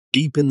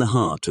Deep in the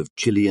heart of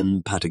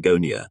Chilean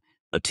Patagonia,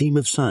 a team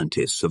of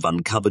scientists have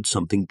uncovered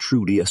something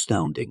truly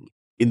astounding.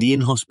 In the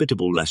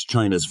inhospitable Las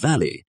Chinas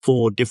Valley,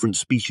 4 different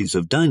species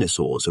of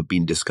dinosaurs have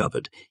been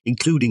discovered,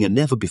 including a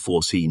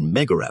never-before-seen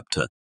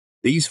Megaraptor.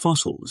 These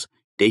fossils,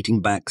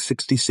 dating back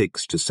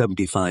 66 to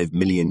 75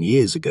 million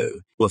years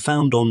ago, were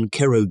found on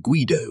Cerro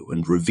Guido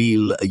and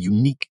reveal a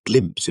unique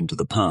glimpse into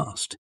the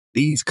past.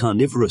 These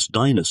carnivorous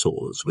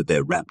dinosaurs, with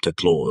their raptor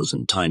claws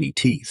and tiny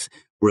teeth,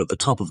 were at the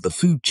top of the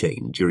food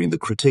chain during the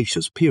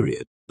Cretaceous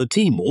period. The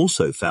team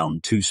also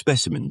found 2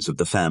 specimens of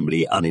the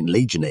family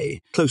Unenlagiinae,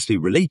 closely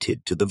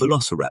related to the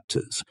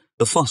velociraptors.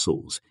 The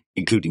fossils,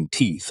 including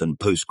teeth and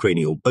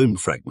postcranial bone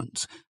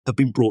fragments, have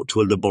been brought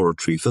to a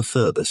laboratory for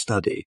further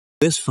study.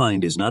 This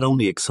find is not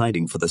only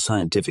exciting for the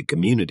scientific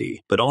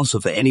community, but also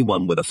for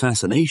anyone with a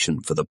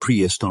fascination for the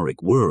prehistoric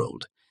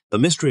world. The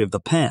mystery of the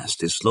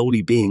past is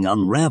slowly being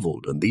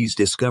unraveled, and these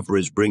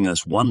discoveries bring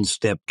us one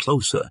step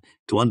closer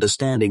to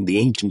understanding the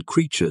ancient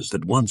creatures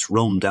that once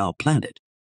roamed our planet.